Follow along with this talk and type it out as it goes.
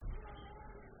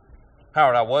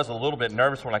Howard, I was a little bit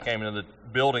nervous when I came into the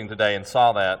building today and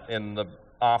saw that in the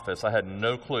office. I had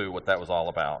no clue what that was all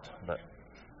about. But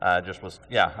I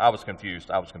was confused.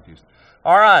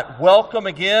 All right, welcome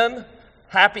again.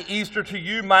 Happy Easter to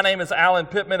you. My name is Alan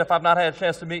Pittman. If I've not had a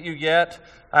chance to meet you yet,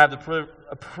 I have the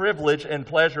privilege and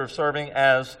pleasure of serving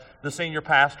as the senior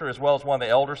pastor as well as one of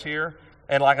the elders here.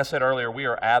 And like I said earlier, we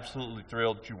are absolutely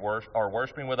thrilled that you are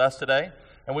worshiping with us today.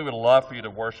 And we would love for you to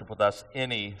worship with us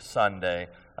any Sunday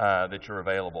that you're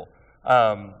available.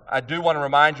 I do want to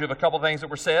remind you of a couple of things that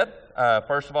were said.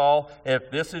 First of all, if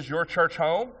this is your church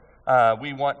home,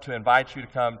 we want to invite you to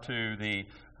come to the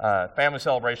family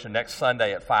celebration next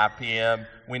Sunday at 5 p.m.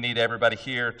 We need everybody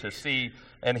here to see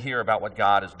and hear about what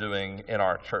God is doing in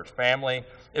our church family.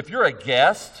 If you're a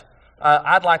guest,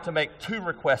 I'd like to make two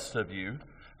requests of you,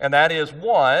 and that is,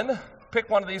 one, pick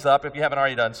one of these up if you haven't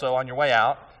already done so on your way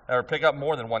out, or pick up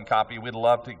more than one copy. We'd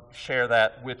love to share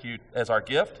that with you as our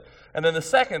gift. And then the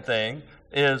second thing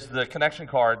is the connection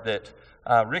card that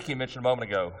Ricky mentioned a moment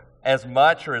ago. As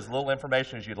much or as little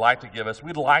information as you'd like to give us,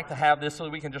 we'd like to have this so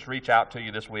that we can just reach out to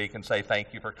you this week and say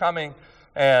thank you for coming.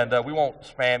 And we won't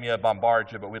spam you,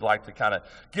 bombard you, but we'd like to kind of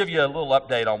give you a little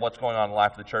update on what's going on in the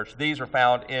life of the church. These are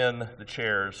found in the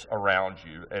chairs around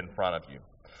you, in front of you.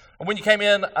 And when you came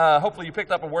in, hopefully you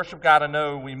picked up a worship guide. I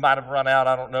know we might have run out.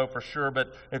 I don't know for sure.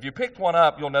 But if you picked one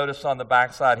up, you'll notice on the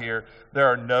back side here, there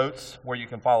are notes where you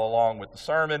can follow along with the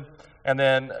sermon. And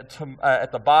then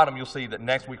at the bottom, you'll see that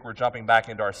next week we're jumping back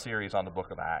into our series on the book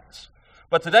of Acts.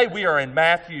 But today we are in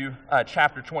Matthew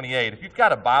chapter 28. If you've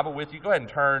got a Bible with you, go ahead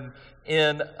and turn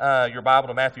in your Bible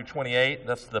to Matthew 28.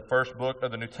 That's the first book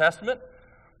of the New Testament,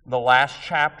 the last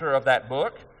chapter of that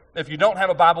book. If you don't have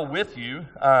a Bible with you,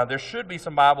 there should be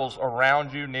some Bibles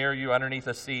around you, near you, underneath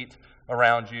a seat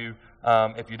around you.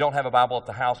 If you don't have a Bible at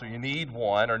the house or you need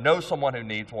one or know someone who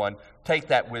needs one, take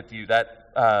that with you.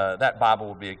 That Bible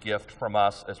will be a gift from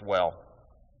us as well.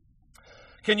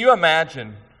 Can you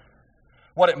imagine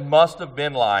what it must have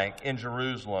been like in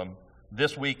Jerusalem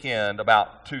this weekend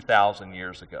about 2,000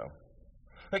 years ago?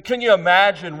 Can you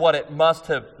imagine what it must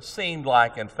have seemed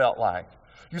like and felt like?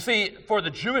 You see, for the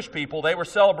Jewish people, they were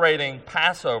celebrating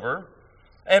Passover,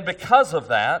 and because of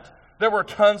that, there were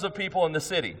tons of people in the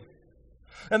city.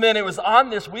 And then it was on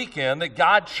this weekend that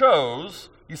God chose.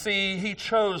 You see, He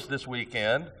chose this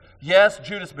weekend. Yes,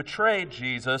 Judas betrayed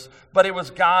Jesus, but it was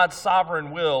God's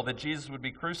sovereign will that Jesus would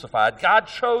be crucified. God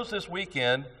chose this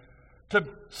weekend to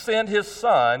send His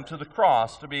Son to the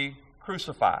cross to be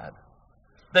crucified,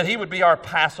 that He would be our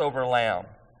Passover lamb.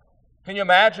 Can you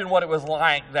imagine what it was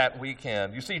like that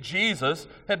weekend? You see, Jesus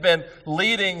had been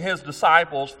leading His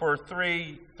disciples for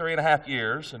three and a half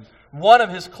years, and one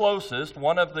of His closest,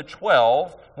 one of the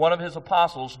 12, one of His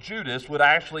apostles, Judas, would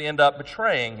actually end up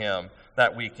betraying Him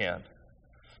that weekend.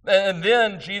 And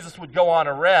then Jesus would go on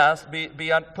arrest, be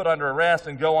put under arrest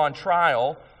and go on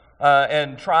trial.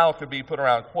 And trial could be put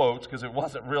around quotes because it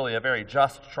wasn't really a very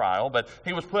just trial. But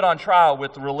He was put on trial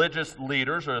with the religious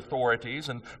leaders or authorities.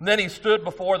 And then He stood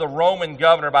before the Roman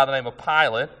governor by the name of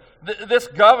Pilate. This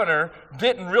governor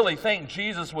didn't really think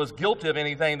Jesus was guilty of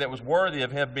anything that was worthy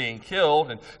of Him being killed.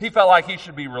 And he felt like he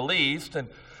should be released.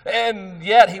 And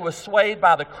yet He was swayed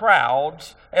by the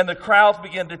crowds, and the crowds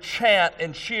began to chant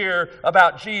and cheer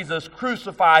about Jesus,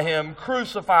 crucify Him,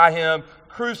 crucify Him,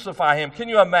 crucify Him. Can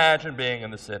you imagine being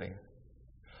in the city?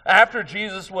 After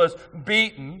Jesus was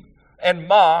beaten and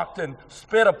mocked and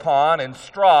spit upon and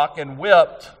struck and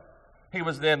whipped, He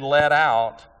was then led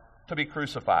out to be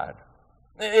crucified.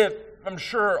 I'm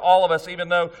sure all of us, even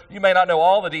though you may not know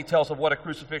all the details of what a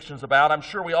crucifixion is about, I'm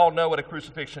sure we all know what a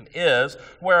crucifixion is,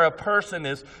 where a person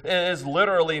is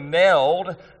literally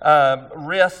nailed,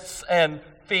 wrists and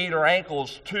feet or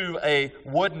ankles to a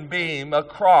wooden beam, a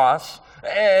cross,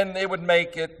 and it would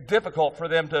make it difficult for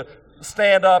them to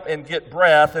stand up and get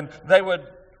breath, and they would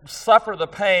suffer the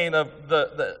pain of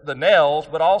the nails,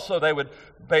 but also they would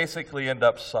basically end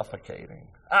up suffocating.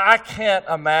 I can't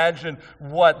imagine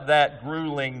what that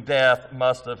grueling death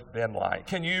must have been like.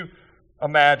 Can you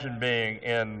imagine being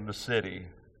in the city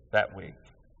that week?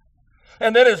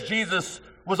 And then as Jesus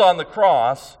was on the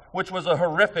cross, which was a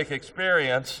horrific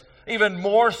experience, even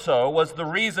more so was the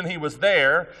reason He was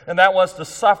there, and that was to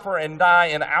suffer and die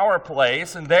in our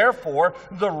place, and therefore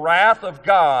the wrath of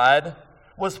God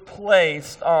was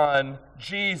placed on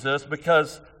Jesus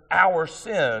because our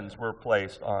sins were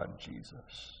placed on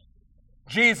Jesus.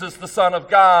 Jesus, the Son of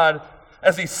God,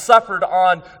 as He suffered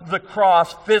on the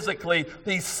cross physically,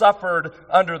 He suffered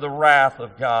under the wrath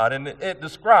of God. And it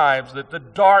describes that the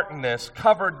darkness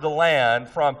covered the land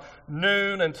from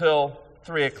noon until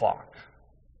 3 o'clock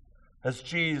as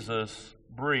Jesus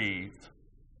breathed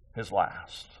His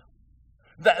last.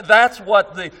 That's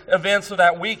what the events of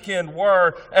that weekend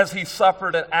were as he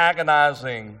suffered an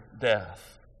agonizing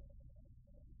death.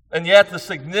 And yet the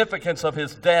significance of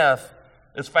his death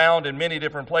is found in many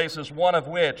different places, one of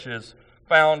which is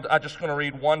found, I'm just going to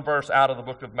read one verse out of the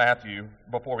book of Matthew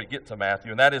before we get to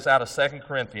Matthew, and that is out of 2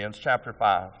 Corinthians chapter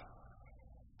 5.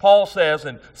 Paul says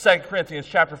in 2 Corinthians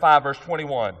chapter 5, verse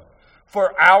 21,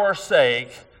 "For our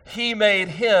sake he made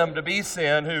him to be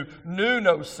sin who knew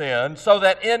no sin, so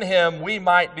that in him we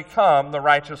might become the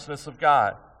righteousness of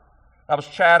God." I was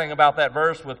chatting about that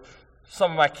verse with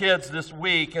some of my kids this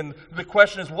week, and the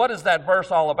question is, what is that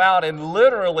verse all about? And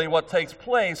literally what takes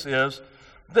place is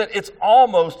that it's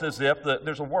almost as if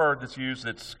there's a word that's used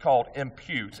that's called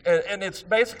impute. And it's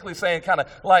basically saying kind of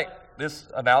like, this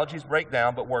analogy's break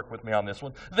down, but work with me on this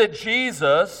one, that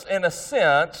Jesus, in a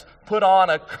sense, put on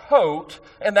a coat,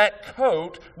 and that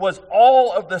coat was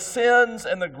all of the sins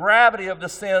and the gravity of the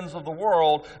sins of the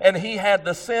world, and he had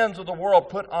the sins of the world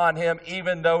put on him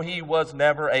even though he was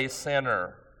never a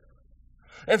sinner.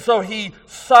 And so he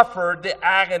suffered the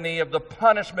agony of the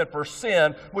punishment for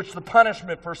sin, which the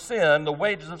punishment for sin, the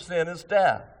wages of sin, is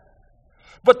death.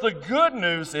 But the good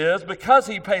news is, because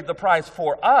he paid the price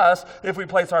for us, if we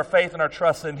place our faith and our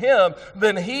trust in him,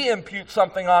 then he imputes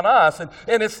something on us. And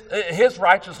his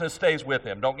righteousness stays with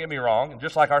him. Don't get me wrong,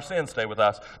 just like our sins stay with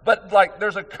us. But like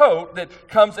there's a coat that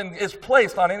comes and is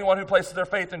placed on anyone who places their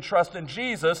faith and trust in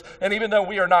Jesus. And even though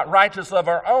we are not righteous of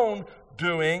our own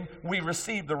doing, we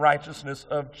receive the righteousness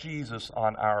of Jesus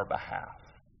on our behalf.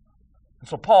 And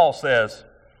so Paul says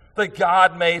that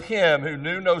God made him who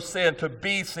knew no sin to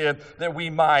be sin, that we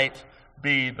might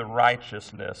be the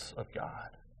righteousness of God.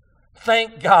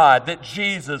 Thank God that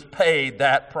Jesus paid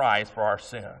that price for our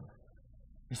sin.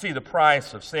 You see, the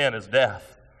price of sin is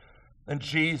death, and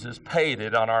Jesus paid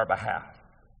it on our behalf.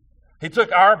 He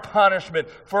took our punishment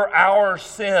for our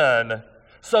sin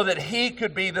so that he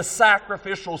could be the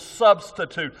sacrificial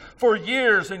substitute. For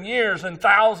years and years and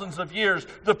thousands of years,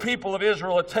 the people of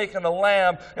Israel had taken a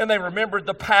lamb, and they remembered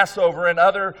the Passover and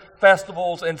other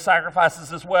festivals and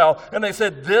sacrifices as well. And they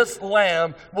said, this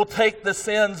lamb will take the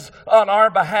sins on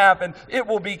our behalf, and it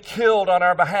will be killed on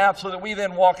our behalf so that we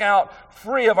then walk out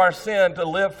free of our sin to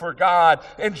live for God.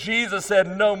 And Jesus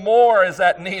said, no more is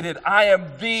that needed. I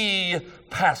am the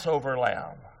Passover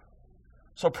lamb.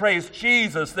 So praise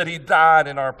Jesus that he died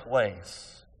in our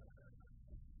place.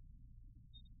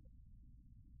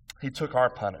 He took our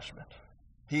punishment.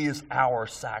 He is our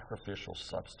sacrificial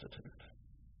substitute.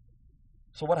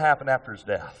 So what happened after his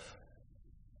death?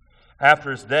 After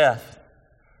his death,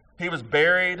 he was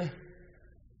buried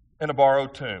in a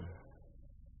borrowed tomb.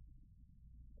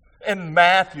 In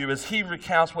Matthew, as he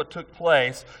recounts what took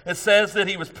place, it says that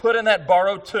he was put in that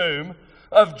borrowed tomb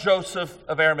of Joseph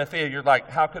of Arimathea. You're like,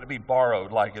 how could it be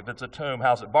borrowed? Like, if it's a tomb,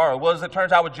 how's it borrowed? Well, as it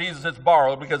turns out with Jesus, it's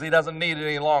borrowed because he doesn't need it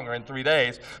any longer in 3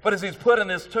 days. But as he's put in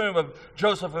this tomb of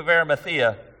Joseph of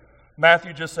Arimathea,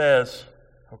 Matthew just says,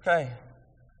 okay.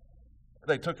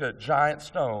 They took a giant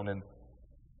stone and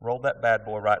rolled that bad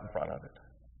boy right in front of it.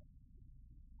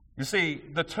 You see,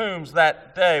 the tombs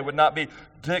that day would not be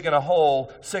digging a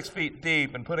hole 6 feet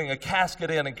deep and putting a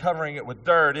casket in and covering it with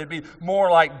dirt. It'd be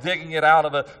more like digging it out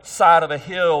of the side of a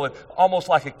hill, and almost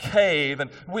like a cave,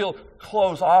 and we'll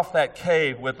close off that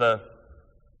cave with a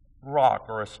rock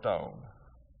or a stone.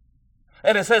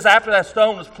 And it says after that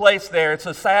stone was placed there, it's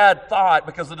a sad thought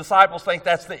because the disciples think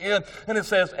that's the end. And it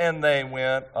says, and they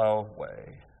went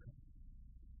away.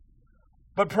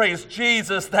 But praise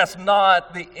Jesus, that's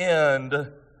not the end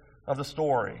of the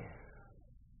story.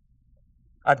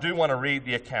 I do want to read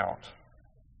the account.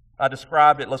 I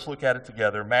described it. Let's look at it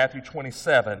together. Matthew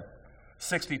 27,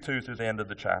 62 through the end of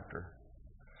the chapter.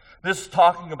 This is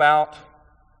talking about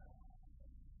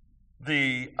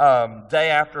the day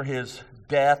after his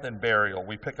death and burial.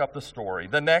 We pick up the story.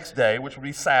 The next day, which will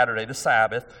be Saturday, the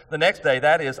Sabbath, the next day,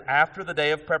 that is after the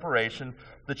day of preparation,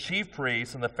 the chief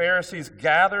priests and the Pharisees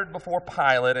gathered before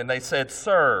Pilate, and they said,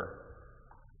 Sir,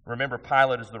 remember,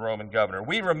 Pilate is the Roman governor.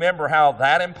 We remember how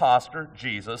that impostor,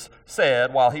 Jesus,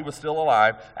 said while he was still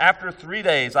alive, after 3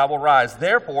 days I will rise.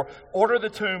 Therefore, order the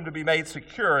tomb to be made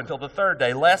secure until the third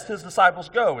day, lest his disciples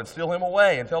go and steal him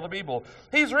away and tell the people,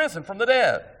 he's risen from the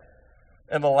dead.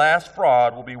 And the last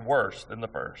fraud will be worse than the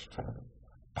first.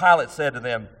 Pilate said to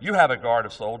them, you have a guard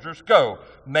of soldiers. Go,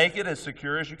 make it as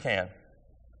secure as you can.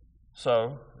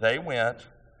 So they went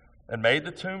and made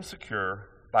the tomb secure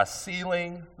by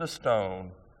sealing the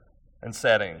stone and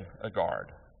setting a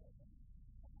guard.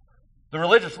 The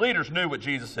religious leaders knew what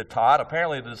Jesus had taught.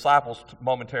 Apparently the disciples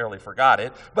momentarily forgot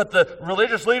it, but the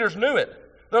religious leaders knew it.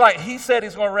 They're like, he said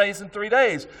he's going to raise in 3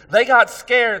 days. They got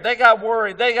scared. They got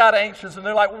worried. They got anxious. And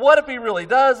they're like, what if he really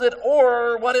does it?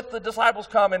 Or what if the disciples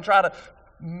come and try to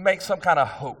make some kind of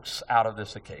hoax out of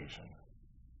this occasion?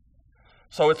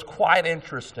 So it's quite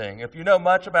interesting. If you know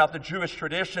much about the Jewish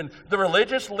tradition, the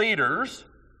religious leaders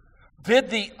did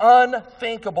the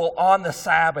unthinkable on the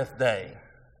Sabbath day.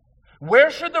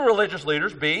 Where should the religious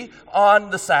leaders be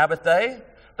on the Sabbath day?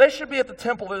 They should be at the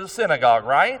temple or the synagogue,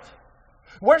 right?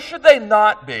 Where should they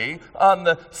not be on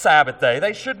the Sabbath day?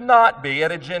 They should not be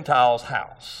at a Gentile's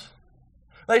house.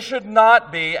 They should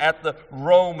not be at the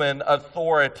Roman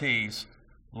authorities'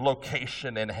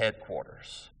 location and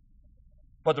headquarters.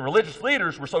 But the religious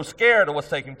leaders were so scared of what's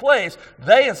taking place,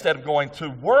 they, instead of going to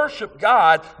worship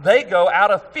God, they go out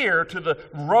of fear to the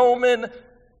Roman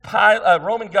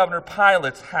governor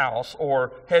Pilate's house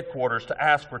or headquarters to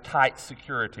ask for tight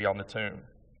security on the tomb.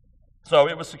 So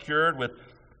it was secured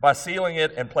by sealing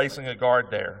it and placing a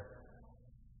guard there.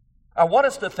 I want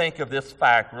us to think of this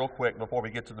fact real quick before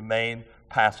we get to the main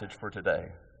passage for today.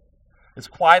 It's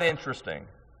quite interesting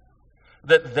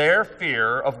that their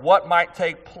fear of what might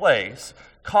take place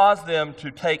caused them to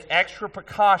take extra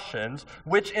precautions,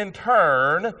 which in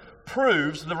turn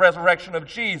proves the resurrection of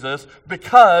Jesus,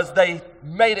 because they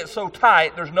made it so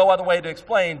tight, there's no other way to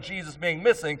explain Jesus being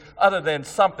missing other than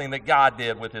something that God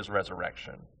did with his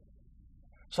resurrection.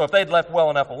 So if they'd left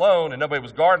well enough alone and nobody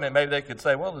was guarding it, maybe they could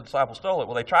say, well, the disciples stole it.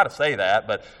 Well, they try to say that,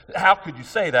 but how could you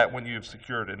say that when you've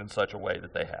secured it in such a way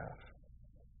that they have?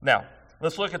 Now,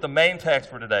 let's look at the main text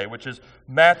for today, which is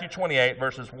Matthew 28,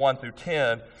 verses 1 through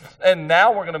 10. And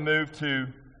now we're going to move to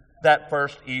that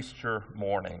first Easter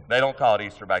morning. They don't call it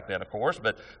Easter back then, of course,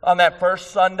 but on that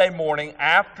first Sunday morning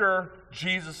after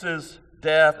Jesus'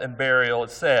 death and burial,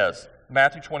 it says,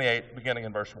 Matthew 28, beginning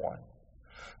in verse 1.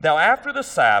 Now after the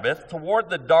Sabbath, toward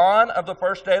the dawn of the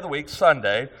first day of the week,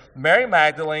 Sunday, Mary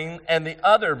Magdalene and the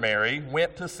other Mary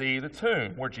went to see the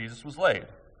tomb where Jesus was laid.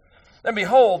 And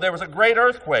behold, there was a great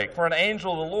earthquake, for an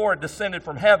angel of the Lord descended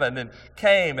from heaven and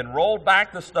came and rolled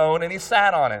back the stone, and he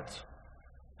sat on it.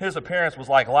 His appearance was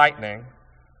like lightning,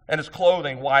 and his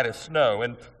clothing white as snow.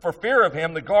 And for fear of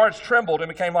him, the guards trembled and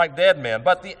became like dead men.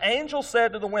 But the angel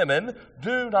said to the women,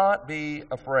 do not be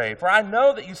afraid, for I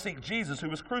know that you seek Jesus who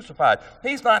was crucified.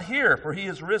 He's not here, for he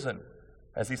is risen,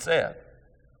 as he said.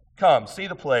 Come, see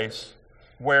the place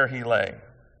where he lay.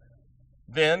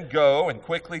 Then go and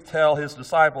quickly tell his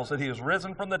disciples that he is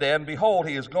risen from the dead, and behold,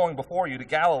 he is going before you to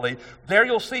Galilee. There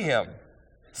you'll see him.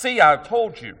 See, I have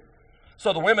told you.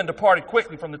 So the women departed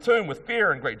quickly from the tomb with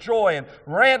fear and great joy and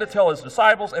ran to tell his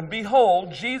disciples. And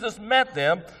behold, Jesus met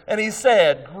them, and he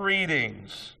said,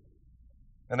 greetings.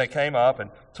 And they came up and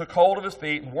took hold of his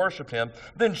feet and worshipped him.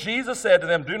 Then Jesus said to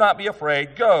them, do not be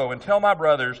afraid. Go and tell my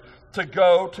brothers to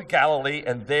go to Galilee,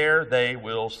 and there they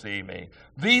will see me.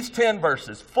 These 10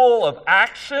 verses, full of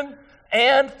action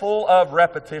and full of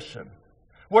repetition,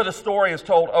 where the story is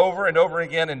told over and over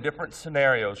again in different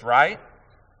scenarios, right?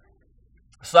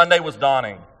 Sunday was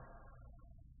dawning.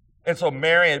 And so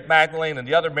Mary Magdalene and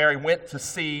the other Mary went to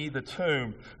see the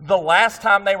tomb. The last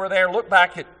time they were there, look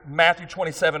back at Matthew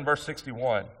 27, verse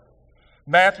 61.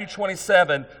 Matthew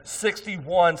 27,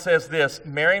 61 says this,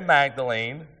 Mary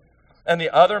Magdalene and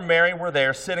the other Mary were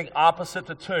there sitting opposite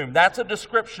the tomb. That's a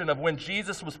description of when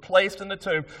Jesus was placed in the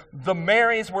tomb. The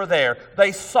Marys were there.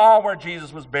 They saw where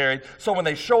Jesus was buried. So when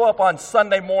they show up on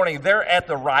Sunday morning, they're at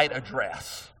the right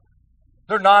address.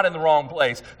 They're not in the wrong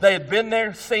place. They had been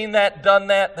there, seen that, done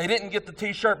that. They didn't get the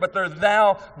t-shirt, but they're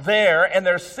now there, and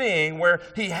they're seeing where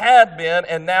he had been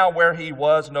and now where he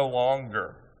was no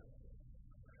longer.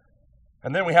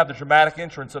 And then we have the dramatic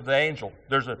entrance of the angel.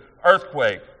 There's an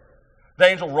earthquake. The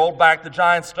angel rolled back the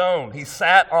giant stone. He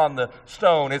sat on the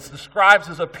stone. It describes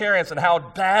his appearance and how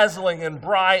dazzling and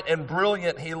bright and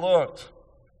brilliant he looked.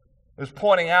 It was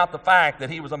pointing out the fact that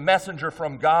he was a messenger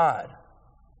from God.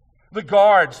 The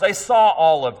guards, they saw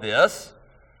all of this.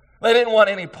 They didn't want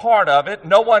any part of it.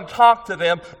 No one talked to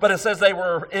them, but it says they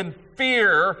were in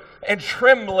fear and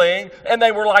trembling, and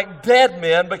they were like dead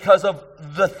men because of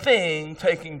the thing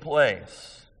taking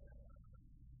place.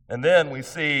 And then we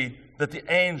see that the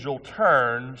angel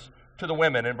turns to the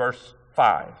women in verse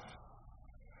 5.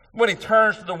 When he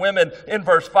turns to the women in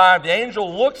verse 5, the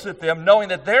angel looks at them, knowing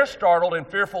that they're startled and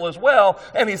fearful as well,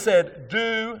 and he said,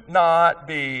 do not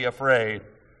be afraid.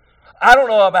 I don't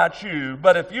know about you,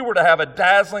 but if you were to have a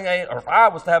dazzling, or if I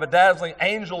was to have a dazzling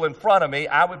angel in front of me,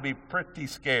 I would be pretty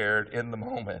scared in the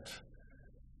moment.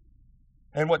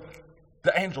 And what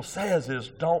the angel says is,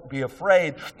 don't be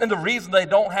afraid. And the reason they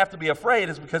don't have to be afraid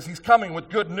is because he's coming with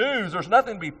good news. There's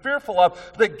nothing to be fearful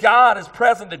of, that God is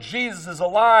present, that Jesus is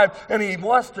alive, and he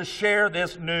wants to share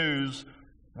this news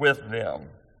with them.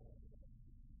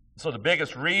 So the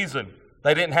biggest reason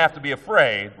they didn't have to be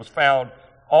afraid was found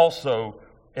also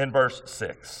in verse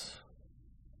 6.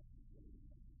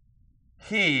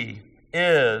 He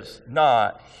is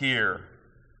not here,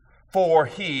 for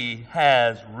he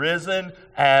has risen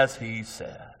as he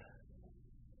said.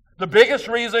 The biggest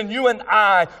reason you and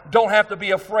I don't have to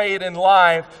be afraid in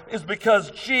life is because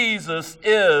Jesus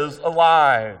is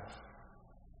alive.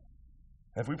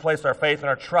 If we place our faith and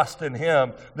our trust in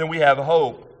Him, then we have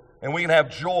hope and we can have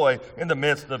joy in the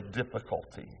midst of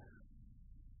difficulty.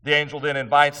 The angel then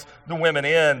invites the women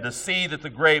in to see that the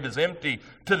grave is empty,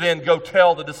 to then go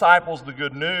tell the disciples the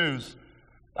good news.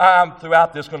 I'm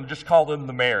throughout this going to just call them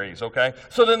the Marys, okay?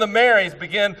 So then the Marys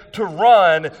begin to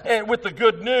run with the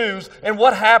good news, and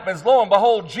what happens? Lo and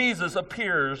behold, Jesus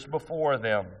appears before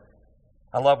them.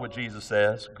 I love what Jesus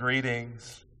says.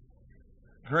 Greetings.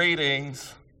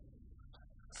 Greetings.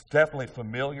 It's definitely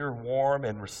familiar, warm,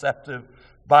 and receptive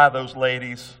by those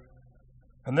ladies.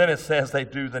 And then it says they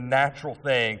do the natural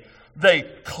thing. They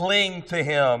cling to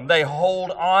Him. They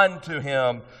hold on to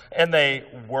Him, and they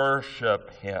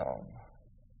worship Him.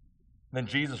 Then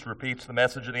Jesus repeats the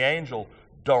message of the angel.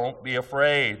 Don't be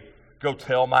afraid. Go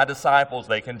tell my disciples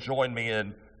they can join me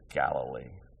in Galilee.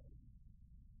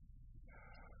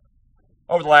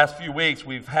 Over the last few weeks,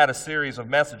 we've had a series of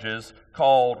messages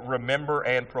called Remember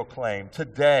and Proclaim.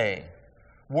 Today,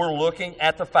 we're looking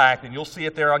at the fact, and you'll see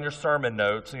it there on your sermon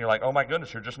notes, and you're like, oh my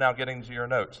goodness, you're just now getting to your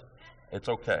notes. It's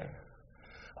okay.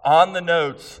 On the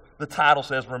notes, the title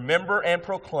says, Remember and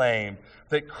Proclaim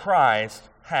that Christ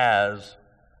has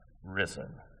risen.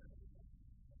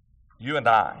 You and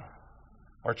I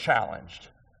are challenged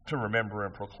to remember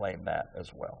and proclaim that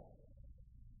as well.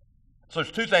 So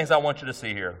there's two things I want you to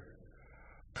see here.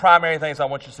 Primary things I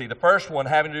want you to see. The first one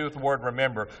having to do with the word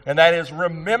remember, and that is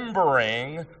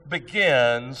remembering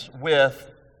begins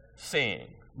with seeing.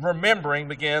 Remembering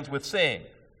begins with seeing.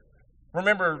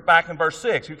 Remember back in verse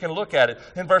 6, you can look at it.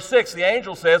 In verse 6, the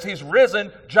angel says He's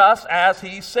risen just as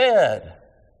He said.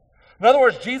 In other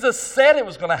words, Jesus said it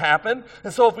was going to happen,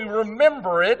 and so if we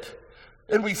remember it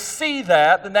and we see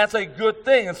that, then that's a good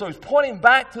thing. And so He's pointing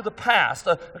back to the past.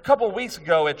 A couple of weeks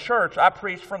ago at church, I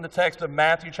preached from the text of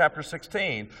Matthew chapter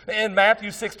 16. In Matthew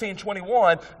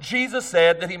 16:21, Jesus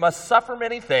said that He must suffer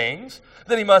many things,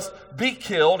 that He must be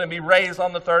killed and be raised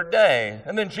on the third day.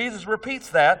 And then Jesus repeats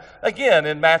that again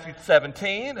in Matthew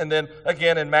 17 and then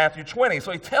again in Matthew 20.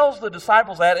 So He tells the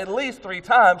disciples that at least 3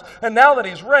 times. And now that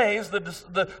He's raised,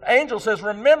 the angel says,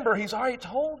 remember, He's already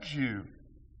told you.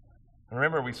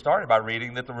 Remember, we started by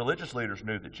reading that the religious leaders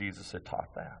knew that Jesus had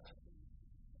taught that.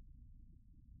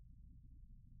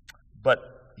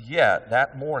 But yet,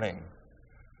 that morning,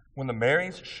 when the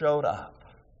Marys showed up,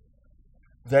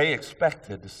 they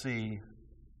expected to see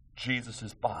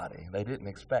Jesus' body. They didn't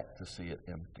expect to see it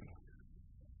empty.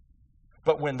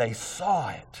 But when they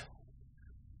saw it,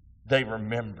 they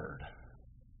remembered.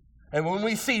 And when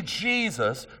we see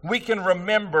Jesus, we can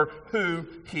remember who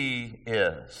He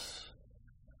is.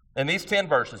 In these 10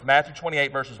 verses, Matthew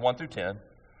 28, verses 1 through 10,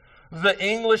 the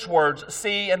English words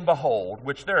see and behold,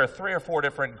 which there are 3 or 4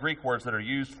 different Greek words that are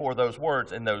used for those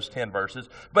words in those 10 verses,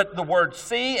 but the words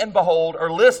see and behold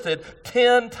are listed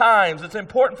 10 times. It's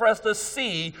important for us to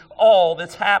see all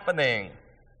that's happening. In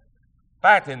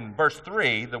fact, in verse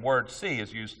 3, the word see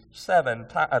is used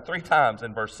 3 times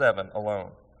in verse 7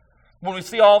 alone. When we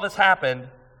see all that's happened,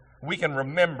 we can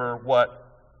remember what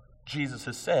Jesus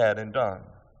has said and done.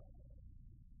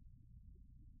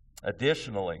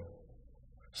 Additionally,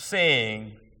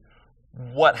 seeing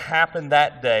what happened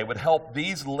that day would help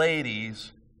these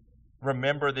ladies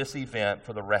remember this event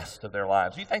for the rest of their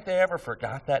lives. Do you think they ever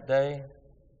forgot that day?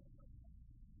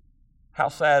 How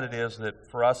sad it is that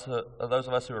for us, those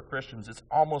of us who are Christians, it's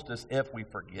almost as if we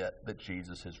forget that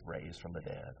Jesus is raised from the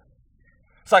dead.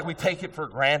 It's like we take it for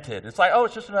granted. It's like, oh,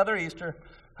 it's just another Easter.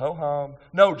 Ho-hum.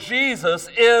 No, Jesus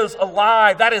is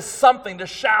alive. That is something to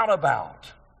shout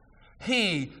about.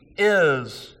 He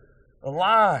is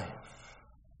alive.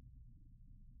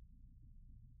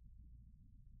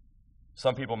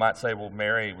 Some people might say, well,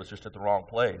 Mary was just at the wrong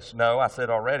place. No, I said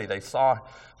already, they saw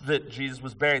that Jesus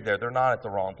was buried there. They're not at the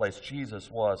wrong place.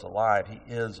 Jesus was alive. He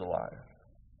is alive.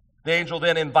 The angel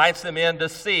then invites them in to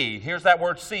see. Here's that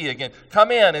word see again.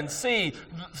 Come in and see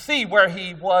where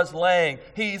He was laying.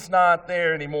 He's not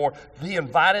there anymore. He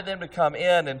invited them to come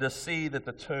in and to see that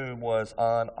the tomb was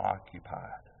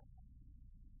unoccupied.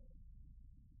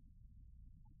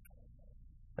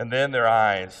 And then their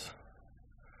eyes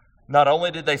Not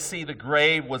only did they see the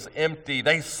grave was empty,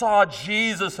 they saw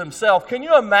Jesus himself. Can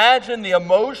you imagine the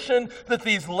emotion that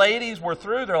these ladies were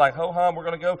through? They're like, ho hum, we're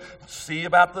going to go see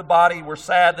about the body. We're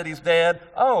sad that he's dead.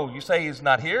 Oh, you say he's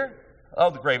not here? Oh,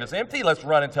 the grave is empty. Let's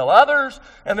run and tell others.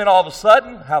 And then all of a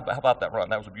sudden, how about that run?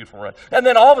 That was a beautiful run. And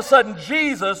then all of a sudden,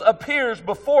 Jesus appears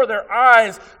before their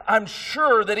eyes. I'm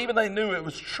sure that even they knew it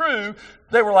was true.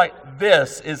 They were like,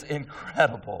 this is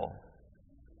incredible.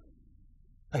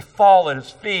 They fall at his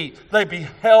feet. They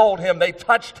beheld him. They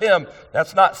touched him.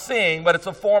 That's not seeing, but it's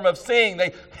a form of seeing.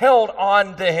 They held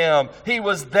on to him. He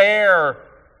was there.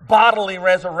 Bodily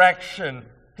resurrection.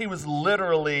 He was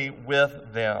literally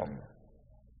with them.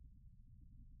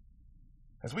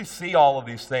 As we see all of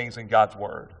these things in God's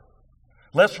Word,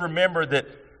 let's remember that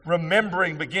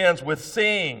remembering begins with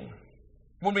seeing.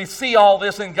 When we see all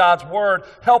this in God's Word,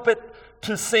 help it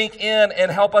to sink in and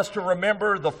help us to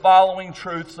remember the following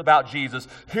truths about Jesus.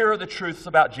 Here are the truths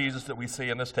about Jesus that we see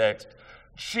in this text.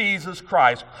 Jesus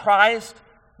Christ. Christ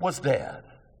was dead.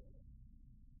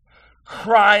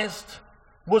 Christ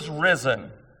was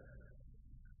risen.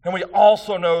 And we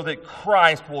also know that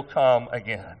Christ will come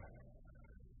again.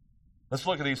 Let's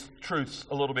look at these truths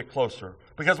a little bit closer.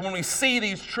 Because when we see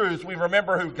these truths, we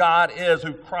remember who God is,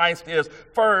 who Christ is.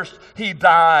 First, he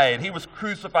died. He was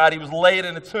crucified. He was laid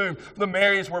in a tomb. The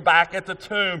Marys were back at the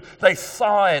tomb. They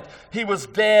saw it. He was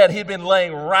dead. He'd been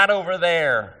laying right over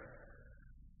there.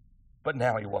 But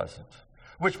now he wasn't.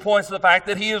 Which points to the fact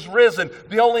that he is risen.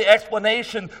 The only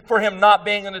explanation for him not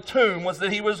being in the tomb was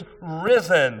that he was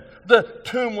risen. The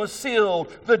tomb was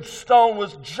sealed. The stone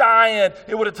was giant.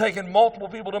 It would have taken multiple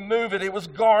people to move it. It was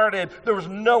guarded. There was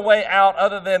no way out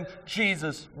other than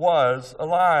Jesus was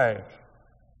alive.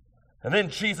 And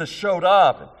then Jesus showed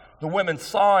up. The women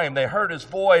saw him. They heard his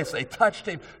voice. They touched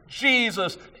him.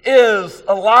 Jesus is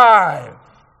alive.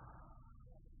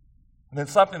 And then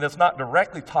something that's not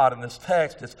directly taught in this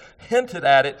text is hinted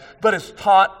at it, but it's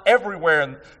taught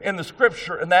everywhere in the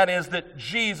Scripture, and that is that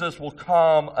Jesus will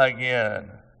come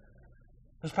again.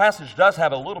 This passage does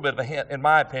have a little bit of a hint, in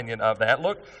my opinion, of that.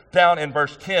 Look down in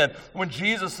verse 10. When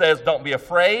Jesus says, don't be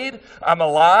afraid, I'm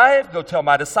alive, go tell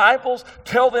my disciples,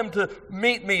 tell them to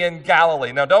meet me in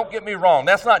Galilee. Now, don't get me wrong,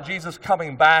 that's not Jesus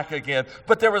coming back again,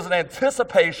 but there was an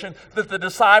anticipation that the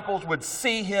disciples would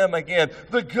see him again.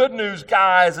 The good news,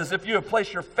 guys, is if you have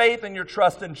placed your faith and your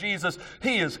trust in Jesus,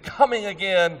 he is coming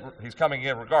again. He's coming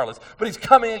again regardless, but he's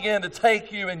coming again to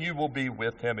take you, and you will be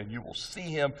with him, and you will see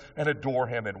him and adore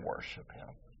him and worship him.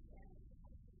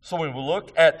 So when we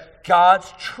look at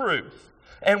God's truth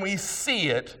and we see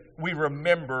it, we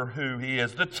remember who he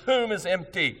is. The tomb is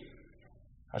empty.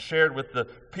 I shared with the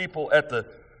people at the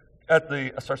I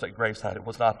started to say graveside. It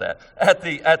was not that. At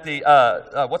the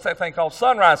what's that thing called?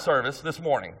 Sunrise service this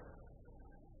morning.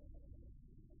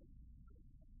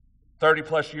 30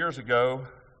 plus years ago,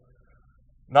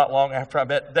 not long after I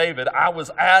met David, I was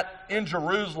in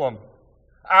Jerusalem.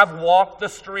 I've walked the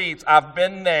streets. I've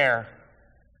been there.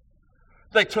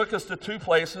 They took us to two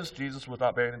places. Jesus was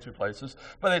not buried in two places,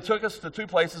 but they took us to two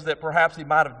places that perhaps he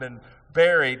might have been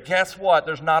buried. Guess what?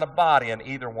 There's not a body in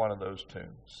either one of those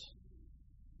tombs.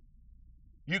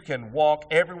 You can walk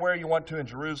everywhere you want to in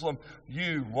Jerusalem.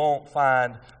 You won't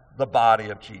find the body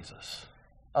of Jesus.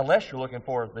 Unless you're looking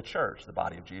for the church, the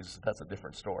body of Jesus. That's a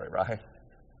different story, right?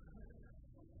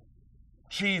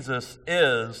 Jesus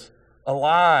is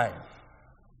alive.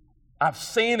 I've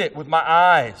seen it with my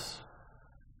eyes.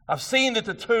 I've seen that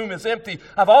the tomb is empty.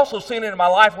 I've also seen it in my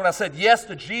life when I said yes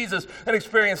to Jesus and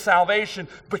experienced salvation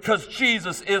because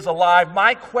Jesus is alive.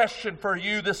 My question for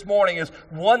you this morning is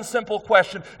one simple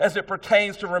question as it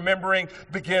pertains to remembering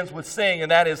begins with seeing,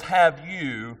 and that is, have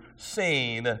you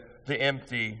seen the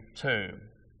empty tomb?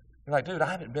 You're like, dude, I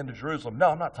haven't been to Jerusalem. No,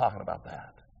 I'm not talking about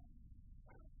that.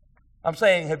 I'm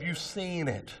saying, have you seen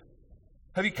it?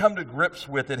 Have you come to grips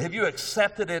with it? Have you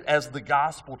accepted it as the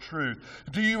gospel truth?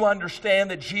 Do you understand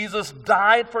that Jesus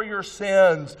died for your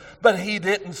sins, but he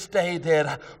didn't stay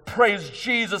dead? Praise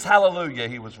Jesus, hallelujah,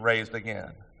 he was raised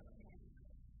again.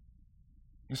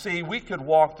 You see, we could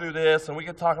walk through this and we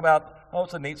could talk about, oh,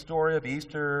 it's a neat story of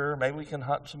Easter. Maybe we can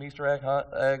hunt some Easter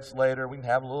eggs later. We can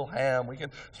have a little ham. We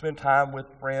can spend time with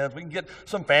friends. We can get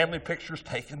some family pictures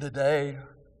taken today.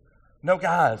 No,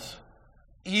 guys,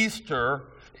 Easter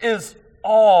is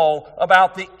all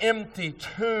about the empty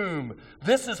tomb.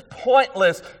 This is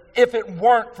pointless if it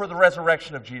weren't for the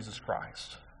resurrection of Jesus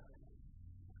Christ.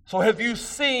 So have you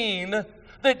seen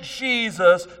that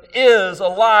Jesus is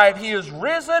alive? He is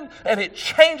risen, and it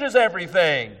changes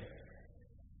everything.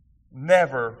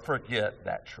 Never forget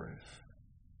that truth.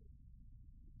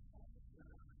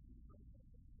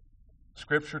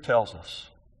 Scripture tells us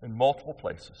in multiple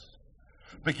places.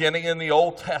 Beginning in the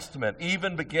Old Testament,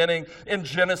 even beginning in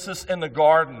Genesis in the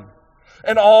garden,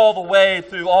 and all the way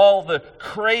through all the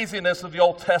craziness of the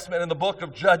Old Testament in the book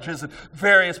of Judges and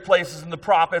various places in the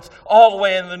prophets, all the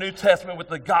way in the New Testament with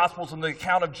the Gospels and the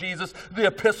account of Jesus, the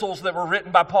epistles that were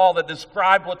written by Paul that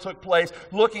described what took place,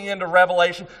 looking into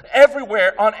Revelation.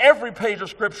 Everywhere, on every page of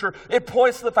Scripture, it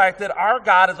points to the fact that our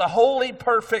God is a holy,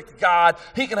 perfect God.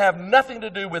 He can have nothing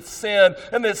to do with sin,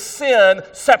 and this sin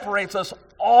separates us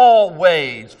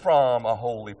always from a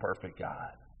holy, perfect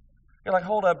God. You're like,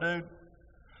 hold up, dude.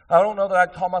 I don't know that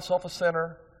I'd call myself a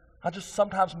sinner. I just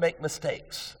sometimes make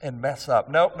mistakes and mess up.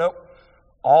 Nope.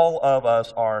 All of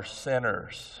us are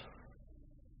sinners.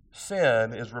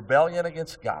 Sin is rebellion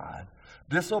against God,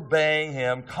 disobeying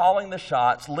Him, calling the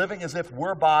shots, living as if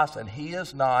we're boss and He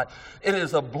is not. It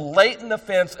is a blatant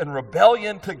offense and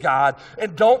rebellion to God.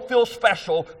 And don't feel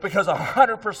special because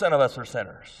 100% of us are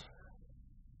sinners.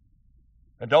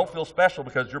 And don't feel special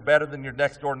because you're better than your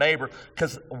next door neighbor,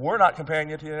 because we're not comparing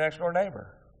you to your next door neighbor.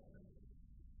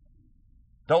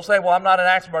 Don't say, well, I'm not an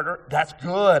axe murderer. That's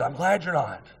good. I'm glad you're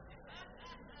not.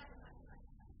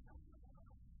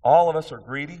 All of us are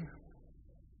greedy.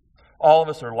 All of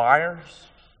us are liars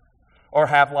or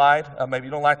have lied. Maybe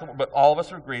you don't like the word, but all of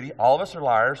us are greedy. All of us are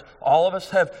liars. All of us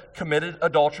have committed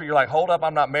adultery. You're like, hold up,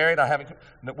 I'm not married. I haven't.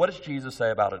 What does Jesus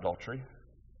say about adultery?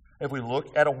 If we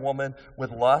look at a woman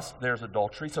with lust, there's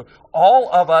adultery. So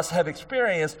all of us have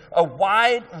experienced a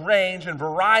wide range and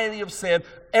variety of sin.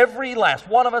 Every last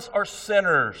one of us are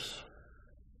sinners.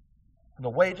 And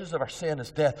the wages of our sin is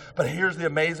death. But here's the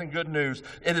amazing good news.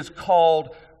 It is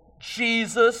called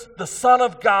Jesus, the Son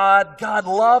of God. God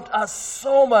loved us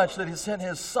so much that He sent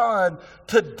His Son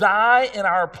to die in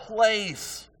our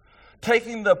place,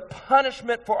 taking the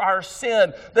punishment for our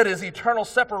sin, that is eternal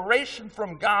separation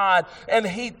from God, and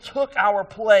He took our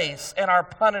place and our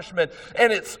punishment.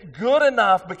 And it's good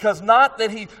enough because not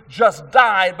that He just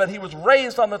died, but He was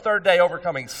raised on the third day,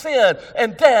 overcoming sin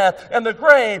and death and the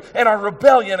grave and our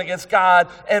rebellion against God.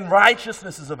 And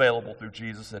righteousness is available through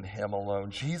Jesus and Him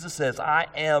alone. Jesus says, I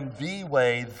am the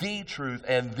way, the truth,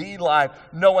 and the life.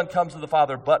 No one comes to the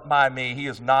Father but by me. He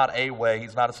is not a way.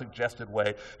 He's not a suggested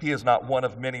way. He is not one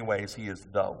of many ways. He is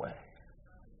the way.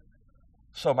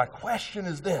 So my question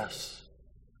is this.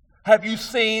 Have you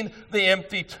seen the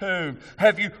empty tomb?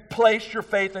 Have you placed your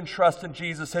faith and trust in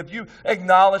Jesus? Have you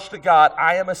acknowledged to God,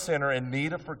 I am a sinner in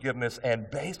need of forgiveness, and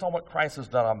based on what Christ has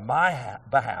done on my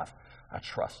behalf, I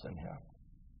trust in Him?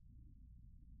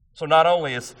 So not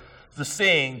only is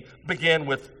the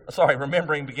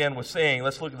remembering begin with seeing,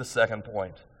 let's look at the second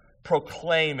point.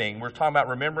 Proclaiming. We're talking about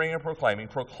remembering and proclaiming.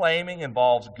 Proclaiming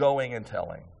involves going and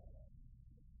telling.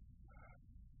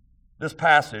 This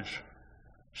passage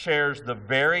shares the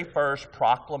very first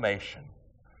proclamation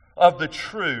of the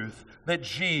truth that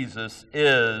Jesus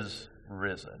is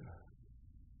risen.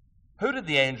 Who did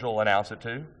the angel announce it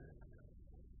to?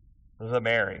 The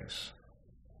Marys.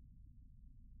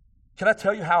 Can I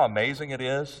tell you how amazing it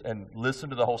is? And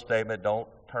listen to the whole statement. Don't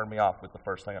turn me off with the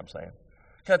first thing I'm saying.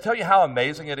 Can I tell you how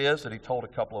amazing it is that He told a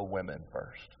couple of women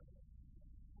first?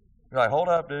 You're like, hold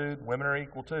up, dude. Women are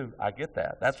equal too. I get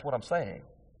that. That's what I'm saying.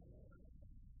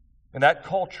 In that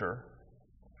culture,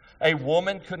 a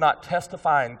woman could not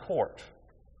testify in court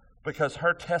because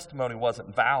her testimony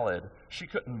wasn't valid. She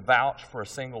couldn't vouch for a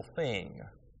single thing.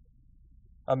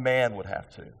 A man would have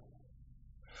to.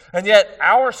 And yet,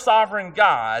 our sovereign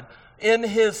God, in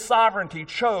His sovereignty,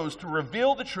 chose to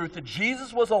reveal the truth that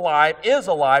Jesus was alive, is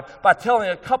alive, by telling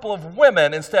a couple of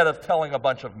women instead of telling a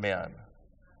bunch of men.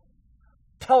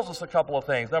 Tells us a couple of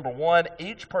things. Number one,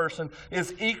 each person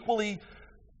is equally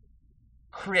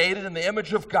created in the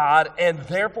image of God and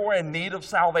therefore in need of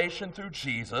salvation through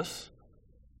Jesus.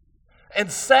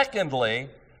 And secondly,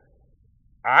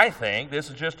 I think, this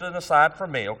is just an aside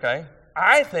from me, okay?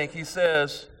 I think He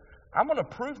says, I'm going to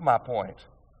prove my point.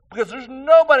 Because there's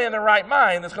nobody in their right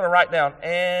mind that's going to write down,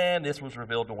 and this was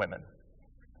revealed to women.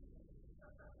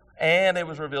 And it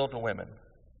was revealed to women.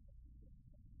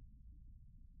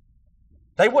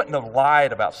 They wouldn't have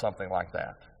lied about something like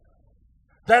that.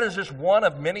 That is just one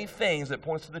of many things that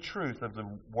points to the truth of the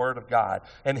Word of God.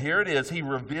 And here it is. He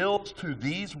reveals to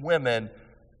these women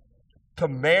to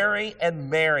Mary and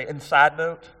Mary. And side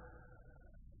note,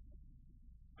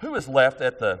 who is left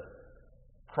at the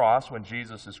cross when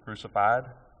Jesus is crucified?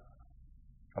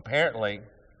 Apparently,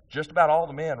 just about all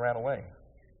the men ran away.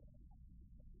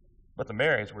 But the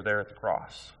Marys were there at the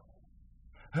cross.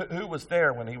 Who was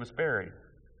there when He was buried?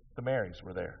 The Marys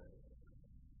were there.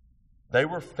 They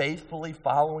were faithfully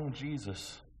following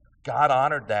Jesus. God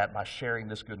honored that by sharing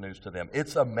this good news to them.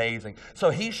 It's amazing.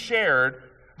 So He shared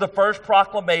the first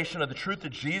proclamation of the truth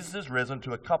that Jesus is risen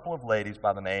to a couple of ladies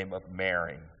by the name of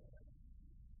Mary.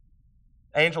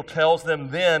 Angel tells them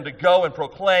then to go and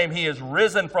proclaim he is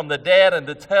risen from the dead and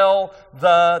to tell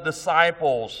the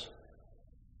disciples.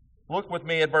 Look with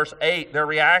me at verse 8, their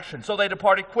reaction. So they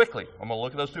departed quickly. I'm going to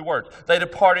look at those two words. They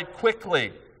departed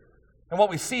quickly. And what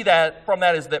we see from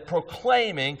that is that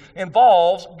proclaiming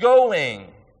involves going.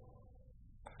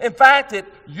 In fact, it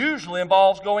usually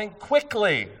involves going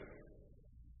quickly.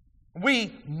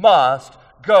 We must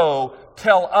go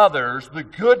tell others the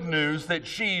good news that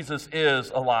Jesus is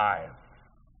alive.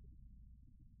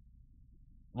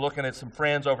 Looking at some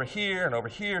friends over here and over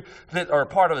here that are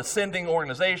part of a sending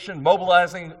organization,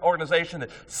 mobilizing organization that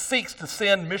seeks to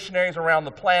send missionaries around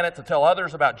the planet to tell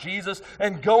others about Jesus.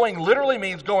 And going literally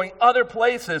means going other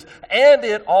places, and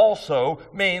it also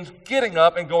means getting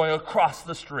up and going across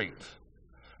the street.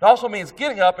 It also means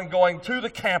getting up and going to the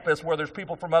campus where there's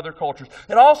people from other cultures.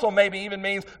 It also maybe even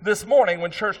means this morning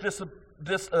when church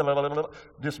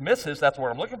dismisses, that's what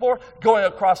I'm looking for, going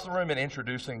across the room and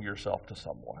introducing yourself to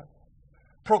someone.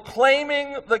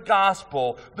 Proclaiming the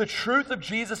gospel, the truth of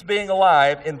Jesus being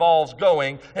alive, involves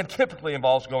going, and typically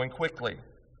involves going quickly.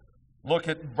 Look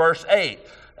at verse 8.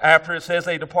 After it says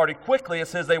they departed quickly, it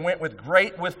says they went with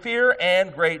fear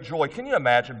and great joy. Can you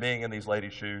imagine being in these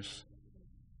ladies' shoes?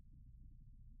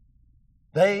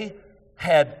 They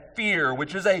had fear,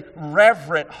 which is a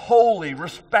reverent, holy,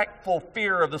 respectful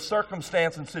fear of the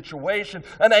circumstance and situation.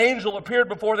 An angel appeared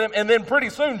before them, and then pretty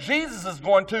soon Jesus is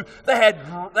going to. They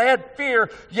had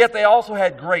fear, yet they also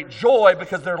had great joy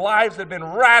because their lives had been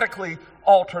radically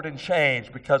altered and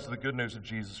changed because of the good news of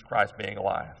Jesus Christ being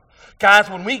alive. Guys,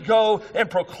 when we go and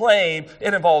proclaim,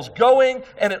 it involves going,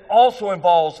 and it also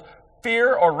involves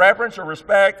fear or reverence or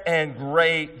respect and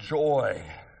great joy.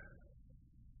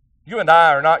 You and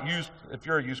I are not if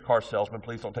you're a used car salesman,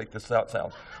 please don't take this out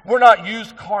sounds. We're not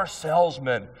used car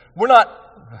salesmen. We're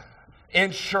not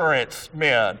insurance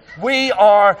men. We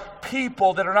are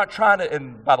people that are not trying to,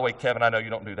 and by the way, Kevin, I know you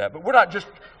don't do that, but we're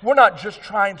not just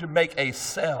trying to make a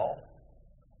sale.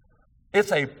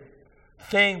 It's a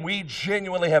thing we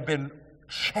genuinely have been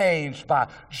changed by.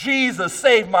 Jesus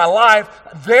saved my life,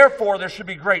 therefore there should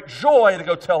be great joy to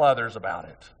go tell others about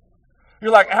it. You're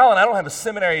like, Alan, I don't have a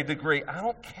seminary degree. I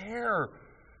don't care.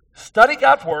 Study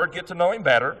God's Word, get to know Him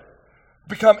better,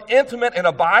 become intimate and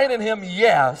abide in Him,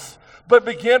 yes, but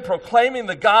begin proclaiming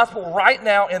the gospel right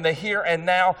now in the here and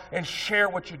now and share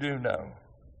what you do know.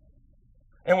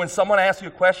 And when someone asks you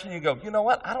a question, you go, you know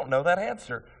what? I don't know that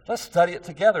answer. Let's study it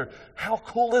together. How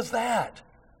cool is that?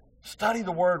 Study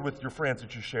the Word with your friends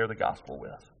that you share the gospel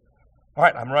with. All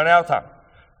right, I'm running out of time.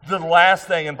 The last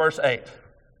thing in verse 8.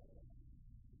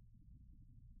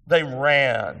 They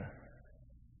ran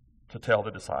to tell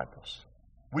the disciples.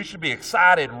 We should be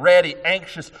excited, ready,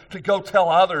 anxious to go tell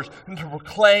others and to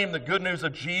proclaim the good news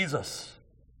of Jesus.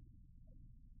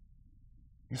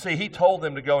 You see, He told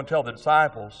them to go and tell the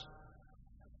disciples.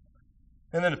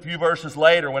 And then a few verses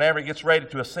later, whenever He gets ready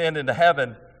to ascend into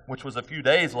heaven, which was a few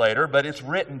days later, but it's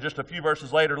written just a few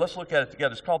verses later. Let's look at it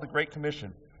together. It's called the Great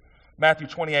Commission. Matthew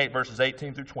 28, verses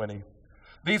 18 through 20.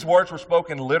 These words were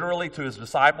spoken literally to His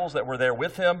disciples that were there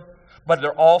with Him, but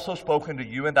they're also spoken to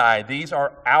you and I. These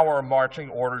are our marching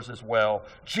orders as well.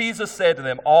 Jesus said to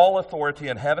them, all authority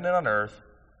in heaven and on earth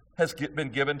has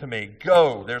been given to me.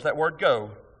 Go, there's that word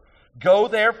go. Go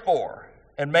therefore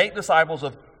and make disciples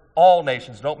of all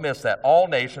nations. Don't miss that. All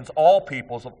nations, all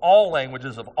peoples, of all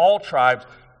languages, of all tribes,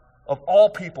 of all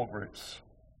people groups.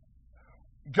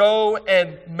 Go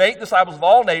and make disciples of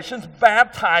all nations,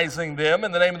 baptizing them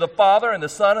in the name of the Father and the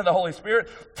Son and the Holy Spirit,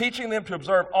 teaching them to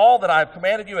observe all that I have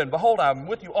commanded you. And behold, I am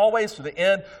with you always to the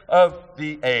end of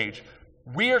the age.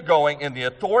 We are going in the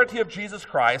authority of Jesus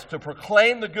Christ to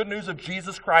proclaim the good news of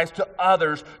Jesus Christ to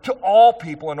others, to all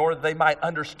people, in order that they might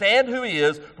understand who He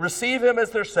is, receive Him as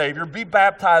their Savior, be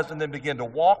baptized, and then begin to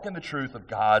walk in the truth of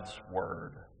God's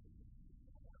Word.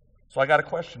 So I got a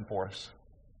question for us.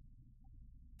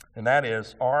 And that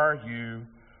is, are you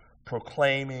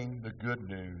proclaiming the good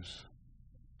news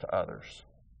to others?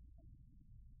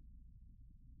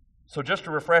 So just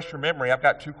to refresh your memory, I've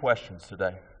got two questions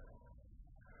today.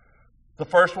 The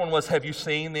first one was, have you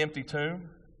seen the empty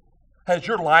tomb? Has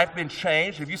your life been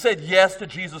changed? Have you said yes to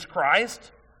Jesus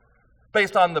Christ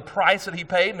based on the price that He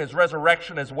paid and His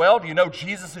resurrection as well? Do you know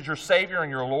Jesus is your Savior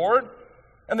and your Lord?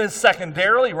 And then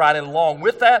secondarily, right along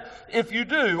with that, if you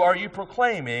do, are you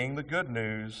proclaiming the good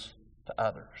news to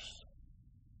others?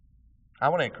 I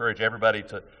want to encourage everybody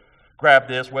to grab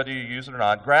this, whether you use it or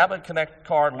not. Grab a Connect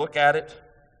card, look at it.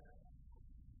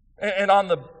 And on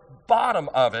the bottom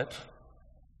of it,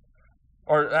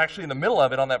 Or actually in the middle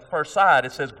of it on that first side,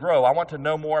 it says grow. I want to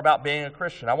know more about being a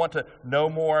Christian. I want to know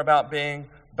more about being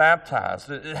baptized.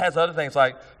 It has other things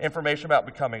like information about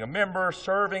becoming a member,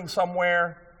 serving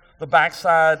somewhere. The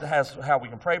backside has how we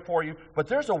can pray for you. But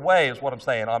there's a way, is what I'm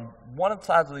saying, on one of the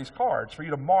sides of these cards for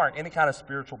you to mark any kind of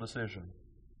spiritual decision.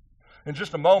 In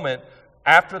just a moment,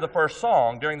 after the first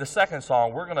song, during the second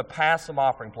song, we're going to pass some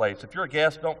offering plates. If you're a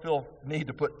guest, don't feel need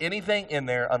to put anything in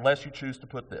there unless you choose to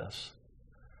put this.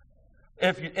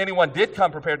 If anyone did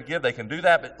come prepared to give, they can do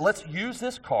that. But let's use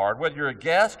this card, whether you're a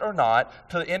guest or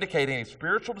not, to indicate any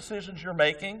spiritual decisions you're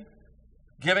making,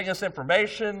 giving us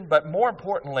information, but more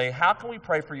importantly, how can we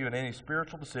pray for you in any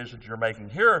spiritual decisions you're making?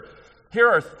 Here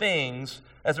are things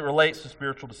as it relates to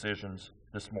spiritual decisions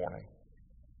this morning.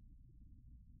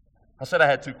 I said I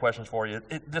had 2 questions for you.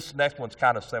 This next one's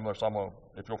kind of similar, so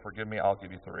if you'll forgive me, I'll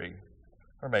give you 3,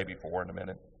 or maybe 4 in a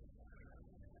minute.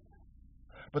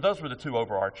 But those were the 2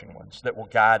 overarching ones that will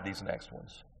guide these next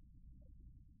ones.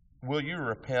 Will you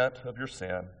repent of your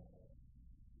sin?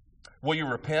 Will you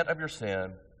repent of your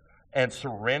sin and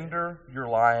surrender your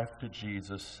life to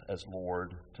Jesus as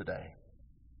Lord today?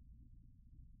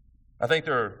 I think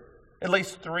there are at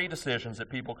least 3 decisions that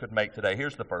people could make today.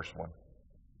 Here's the first one.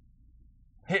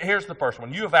 Here's the first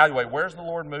one. You evaluate, where's the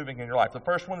Lord moving in your life? The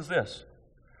first one is this.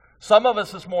 Some of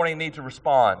us this morning need to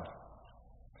respond.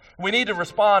 We need to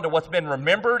respond to what's been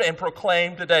remembered and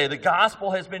proclaimed today. The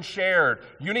gospel has been shared.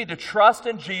 You need to trust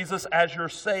in Jesus as your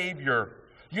Savior.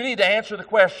 You need to answer the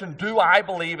question, do I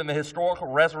believe in the historical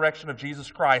resurrection of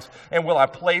Jesus Christ? And will I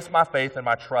place my faith and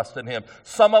my trust in Him?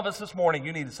 Some of us this morning,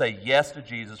 you need to say yes to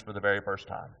Jesus for the very first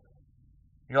time.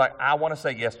 You're like, I want to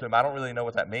say yes to Him. I don't really know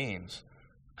what that means.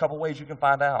 A couple ways you can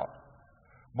find out.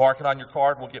 Mark it on your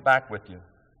card. We'll get back with you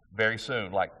very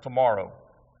soon, like tomorrow.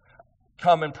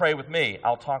 Come and pray with me.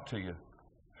 I'll talk to you.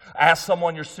 Ask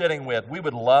someone you're sitting with. We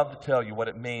would love to tell you what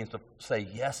it means to say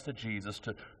yes to Jesus,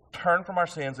 to turn from our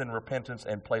sins in repentance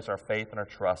and place our faith and our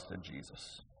trust in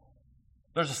Jesus.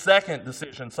 There's a second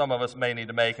decision some of us may need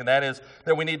to make, and that is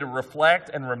that we need to reflect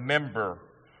and remember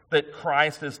that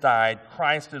Christ has died,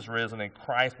 Christ is risen, and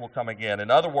Christ will come again.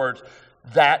 In other words,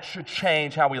 that should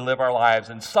change how we live our lives.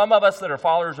 And some of us that are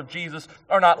followers of Jesus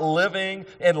are not living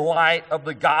in light of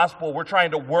the gospel. We're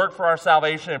trying to work for our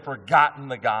salvation and forgotten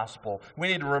the gospel. We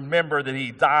need to remember that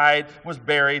He died, was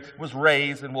buried, was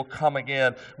raised, and will come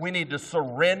again. We need to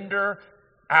surrender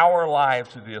our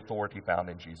lives to the authority found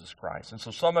in Jesus Christ. And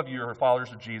so some of you are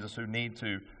followers of Jesus who need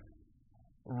to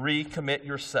recommit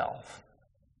yourself,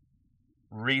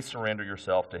 resurrender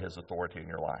yourself to His authority in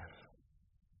your life.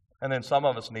 And then some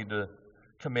of us need to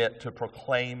commit to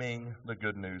proclaiming the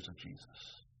good news of Jesus.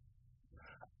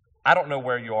 I don't know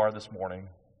where you are this morning.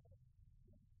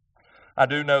 I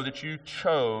do know that you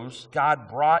chose, God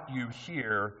brought you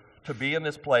here to be in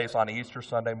this place on Easter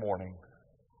Sunday morning.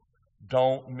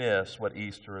 Don't miss what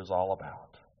Easter is all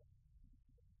about.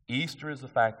 Easter is the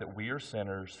fact that we are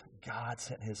sinners. God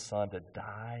sent His Son to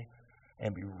die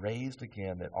and be raised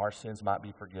again that our sins might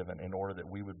be forgiven in order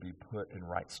that we would be put in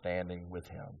right standing with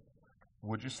Him.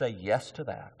 Would you say yes to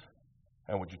that?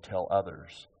 And would you tell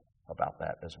others about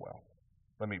that as well?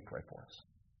 Let me pray for us.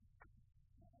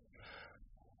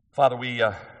 Father, we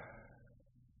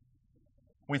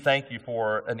thank You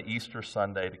for an Easter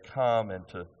Sunday to come and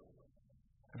to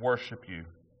worship You.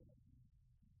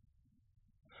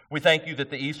 We thank You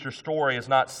that the Easter story is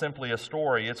not simply a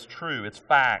story. It's true, it's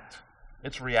fact,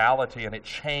 it's reality, and it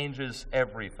changes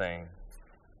everything.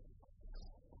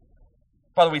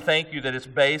 Father, we thank You that it's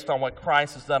based on what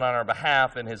Christ has done on our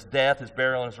behalf in His death, His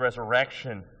burial, and His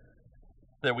resurrection,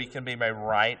 that we can be made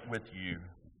right with You.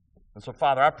 And so,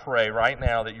 Father, I pray right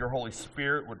now that Your Holy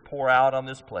Spirit would pour out on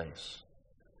this place,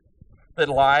 that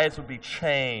lives would be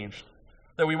changed,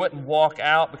 that we wouldn't walk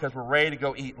out because we're ready to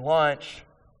go eat lunch,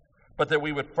 but that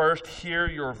we would first hear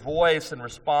Your voice and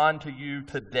respond to You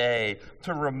today,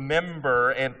 to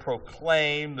remember and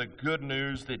proclaim the good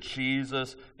news that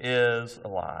Jesus is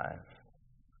alive.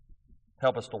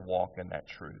 Help us to walk in that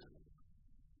truth.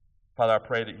 Father, I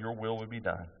pray that Your will would be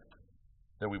done,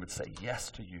 that we would say yes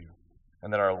to You,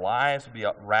 and that our lives would be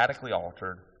radically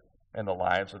altered and the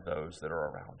lives of those that are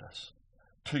around us.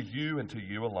 To You and to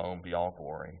You alone be all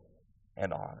glory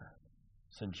and honor.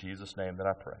 It's in Jesus' name that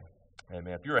I pray.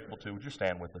 Amen. If you're able to, would you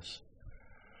stand with us?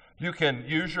 You can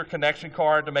use your connection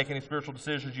card to make any spiritual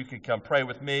decisions. You can come pray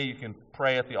with me. You can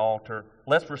pray at the altar.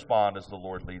 Let's respond as the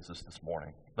Lord leads us this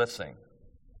morning. Let's sing.